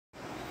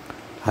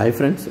Hi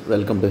friends,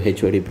 welcome to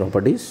Hyd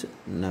Properties.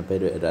 నా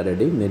పేరు G.Erra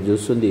Reddy. మీరు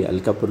చూస్తుంది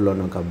అల్కాపూర్లో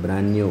ఒక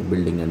బ్రాండ్ న్యూ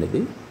బిల్డింగ్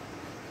అనేది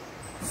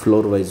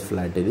ఫ్లోర్ వైజ్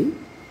ఫ్లాట్. ఇది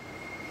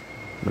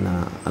మన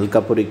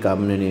అల్కాపురి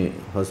కామినేని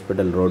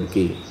హాస్పిటల్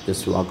రోడ్కి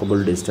జస్ట్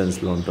వాకబుల్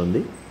డిస్టెన్స్లో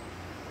ఉంటుంది.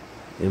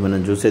 ఇది మనం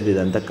చూసేది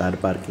ఇదంతా car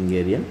parking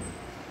area.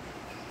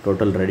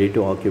 Total ready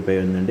to occupy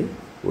ఉందండి.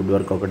 వుడ్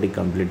వర్క్ ఒకటి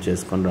కంప్లీట్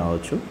చేసుకొని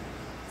రావచ్చు.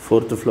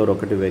 4th ఫ్లోర్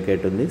ఒకటి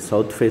వేకేట్ ఉంది.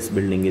 సౌత్ ఫేస్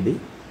బిల్డింగ్ ఇది.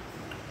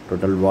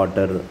 Total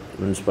water,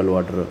 municipal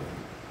water,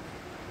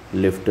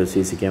 lift,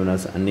 CC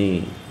cameras అన్నీ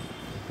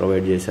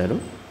ప్రొవైడ్ చేశారు.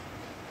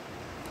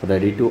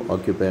 రెడీ టు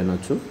ఆక్యుపై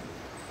అనొచ్చు.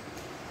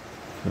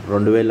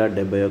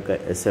 2071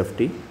 SFT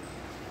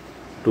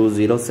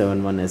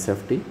 2071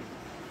 SFT.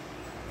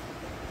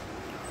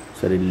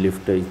 సరే,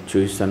 లిఫ్ట్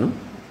చూపిస్తాను.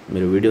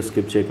 మీరు వీడియో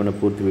స్కిప్ చేయకుండా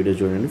పూర్తి వీడియో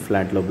చూడండి.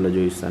 ఫ్లాట్ లోపల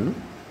చూపిస్తాను.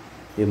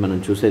 ఇది మనం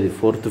చూసేది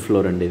 4th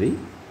ఫ్లోర్ అండి. ఇది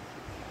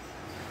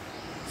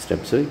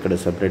స్టెప్స్ ఇక్కడ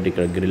సపరేట్,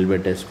 ఇక్కడ గ్రిల్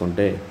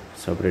పెట్టేసుకుంటే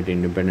సపరేట్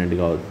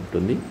ఇండిపెండెంట్గా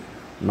ఉంటుంది.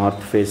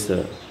 నార్త్ ఫేస్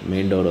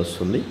మెయిన్ డోర్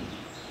వస్తుంది.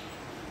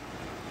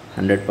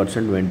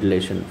 100%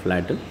 ventilation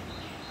flat.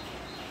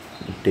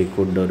 Teak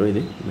wood door.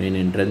 ఇది మెయిన్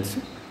ఎంట్రన్స్.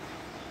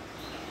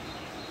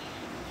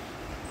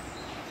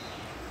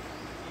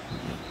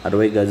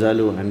 60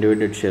 గజాలు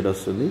అన్డివైడెడ్ షేర్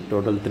వస్తుంది.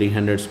 టోటల్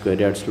 300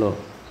 స్క్వేర్ యార్డ్స్లో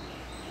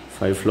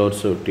 5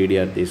 ఫ్లోర్స్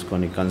టీడీఆర్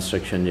తీసుకొని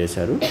కన్స్ట్రక్షన్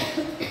చేశారు.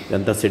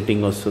 ఇదంతా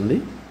సిట్టింగ్ వస్తుంది.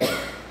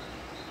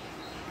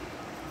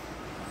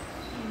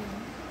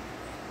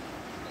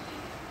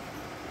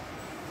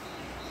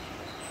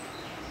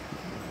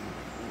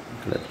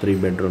 ఇక్కడ 3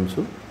 బెడ్రూమ్స్.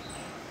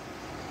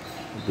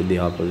 ఇది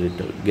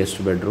ఆపోజిట్ గెస్ట్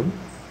బెడ్రూమ్.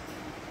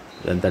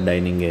 ఇదంతా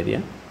డైనింగ్ ఏరియా.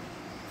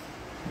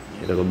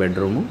 ఇదొక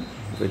బెడ్రూము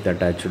విత్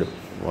అటాచ్డ్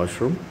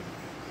వాష్రూమ్.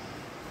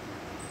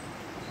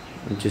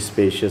 మంచి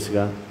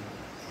స్పేషియస్గా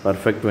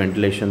పర్ఫెక్ట్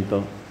వెంటిలేషన్తో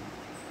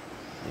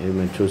ఇది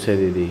మీరు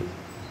చూసేది. ఇది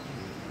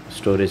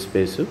స్టోరేజ్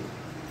స్పేసు.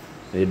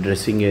 ఇది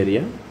dressing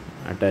area,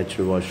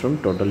 attached washroom.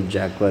 Total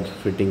jaguar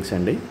fittings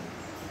అండి,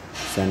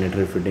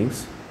 శానిటరీ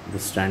ఫిట్టింగ్స్.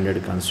 ఇది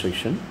standard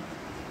construction,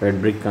 red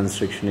brick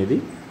construction. ఇది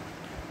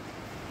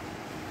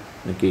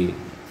మనకి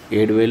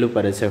 7,000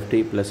 per SFT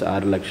ప్లస్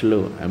 6 లక్షలు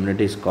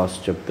అమ్యూనిటీస్ కాస్ట్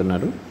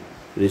చెప్తున్నారు.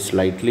 ఇది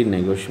స్లైట్లీ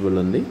నెగోషియబుల్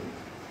ఉంది.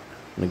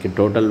 మనకి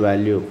టోటల్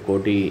వాల్యూ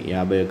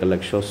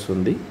 1,51,00,000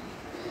 వస్తుంది.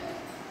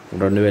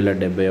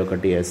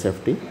 2071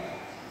 SFT.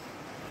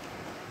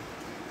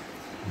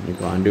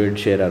 మీకు అన్డివైడెడ్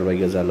షేర్ 60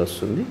 గజాలు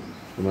వస్తుంది.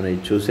 మనం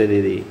ఇది చూసేది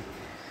ఇది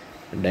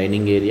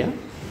డైనింగ్ ఏరియా.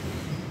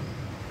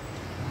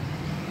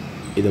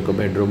 ఇది ఒక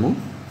బెడ్రూము.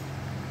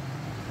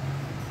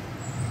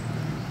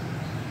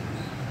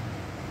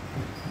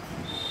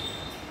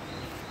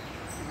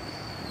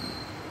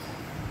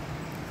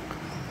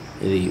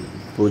 ఇది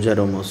పూజా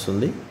రూమ్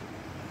వస్తుంది.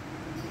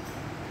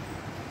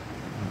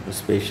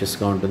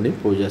 స్పేషియస్గా ఉంటుంది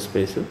పూజా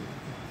స్పేసు.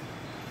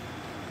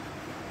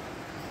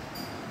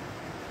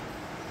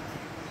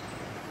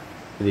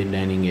 ఇది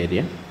డైనింగ్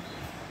ఏరియా.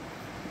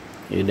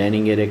 ఈ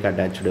డైనింగ్ ఏరియాకి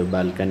అటాచ్డ్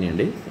బాల్కనీ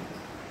అండి.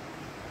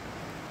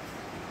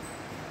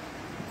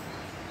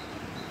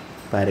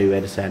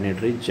 పారివేర్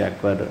శానిటరీ,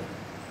 జాక్వర్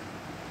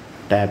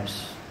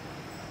ట్యాప్స్.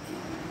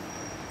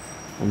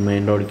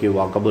 మెయిన్ రోడ్కి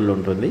వాకబుల్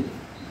ఉంటుంది.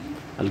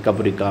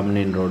 అల్కాపురి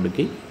కామినేని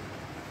రోడ్డుకి.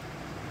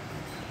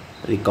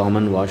 ఇది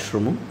common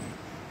washroom.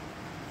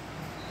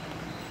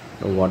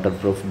 Water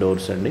proof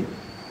doors అండి.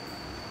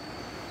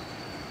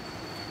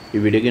 ఈ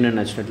వీడియో కింద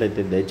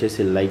నచ్చినట్లయితే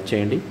దయచేసి లైక్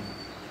చేయండి.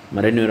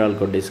 మరిన్ని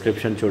వివరాలకు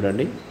డిస్క్రిప్షన్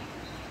చూడండి.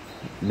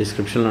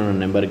 డిస్క్రిప్షన్లో ఉన్న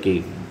నెంబర్కి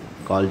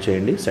కాల్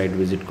చేయండి సైట్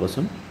విజిట్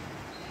కోసం.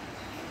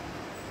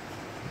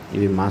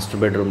 ఇది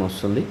మాస్టర్ బెడ్రూమ్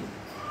వస్తుంది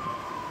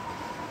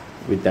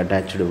with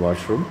attached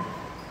washroom.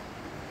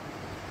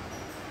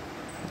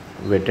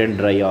 Wet and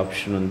dry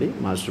option ఉంది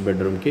మాస్టర్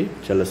బెడ్రూమ్కి.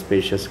 చాలా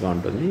స్పేషియస్గా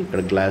ఉంటుంది.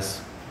 ఇక్కడ గ్లాస్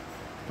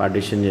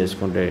పార్టిషన్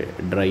చేసుకుంటే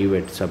డ్రై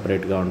వెట్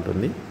సపరేట్గా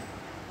ఉంటుంది.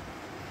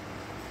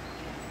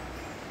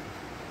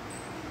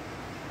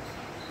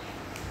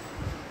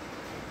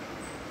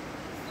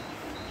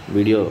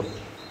 వీడియో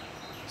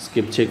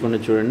స్కిప్ చేయకుండా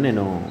చూడండి.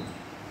 నేను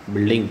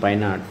బిల్డింగ్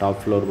పైన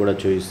టాప్ ఫ్లోర్ కూడా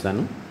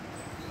చూపిస్తాను.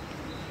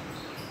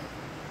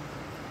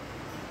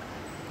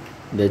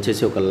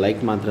 దయచేసి ఒక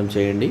లైక్ మాత్రం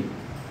చేయండి.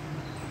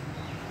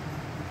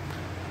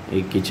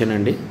 ఈ కిచెన్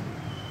అండి.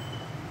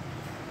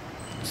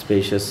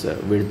 స్పేషియస్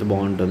విడ్త్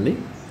బాగుంటుంది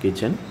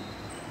kitchen.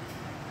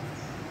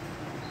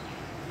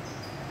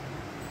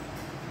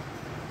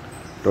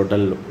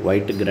 Total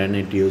white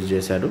granite use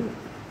చేశారు.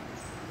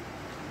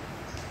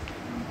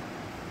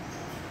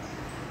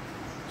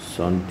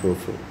 Sound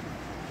proof.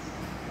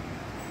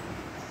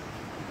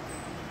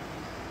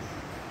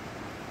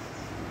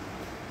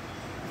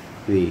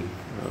 ఇది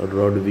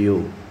road view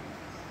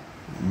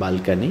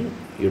balcony,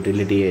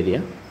 utility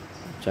area.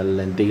 చాలా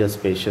లెంతీగా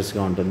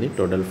స్పేషియస్గా ఉంటుంది.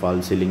 టోటల్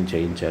ఫాల్ సీలింగ్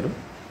చేయించారు.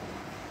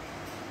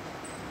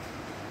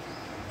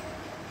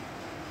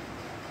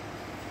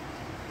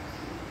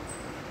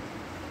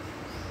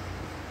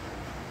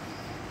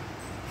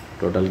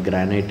 టోటల్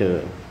గ్రానైట్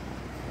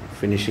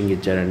ఫినిషింగ్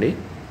ఇచ్చారండి,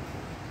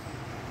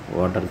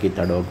 వాటర్కి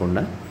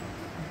తడవకుండా.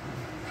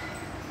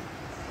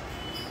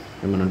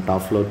 మనం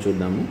టాప్ ఫ్లోర్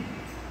చూద్దాము.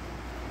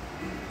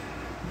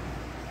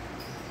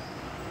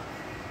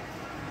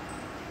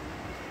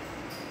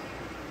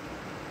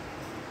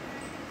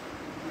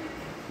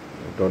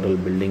 టోటల్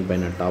బిల్డింగ్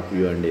పైన టాప్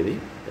వ్యూ అండి ఇది.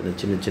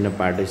 చిన్న చిన్న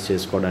పార్టీస్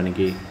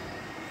చేసుకోవడానికి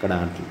ఇక్కడ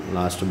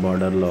లాస్ట్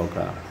బార్డర్లో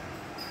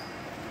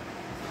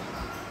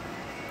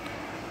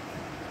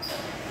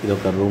ఇది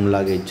ఒక రూమ్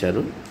లాగా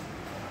ఇచ్చారు,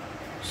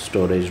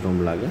 స్టోరేజ్ రూమ్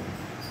లాగా,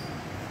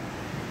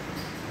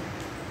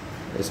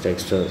 జస్ట్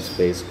ఎక్స్ట్రా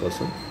స్పేస్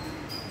కోసం.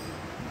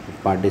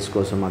 పార్టీస్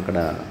కోసం అక్కడ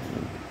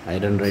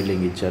ఐరన్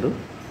రైలింగ్ ఇచ్చారు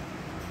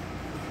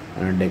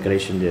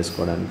డెకరేషన్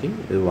చేసుకోవడానికి.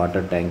 ఇది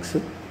water tanks.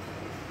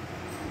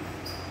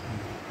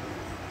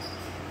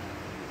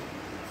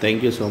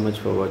 Thank you so much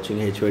for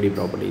watching HYD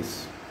properties.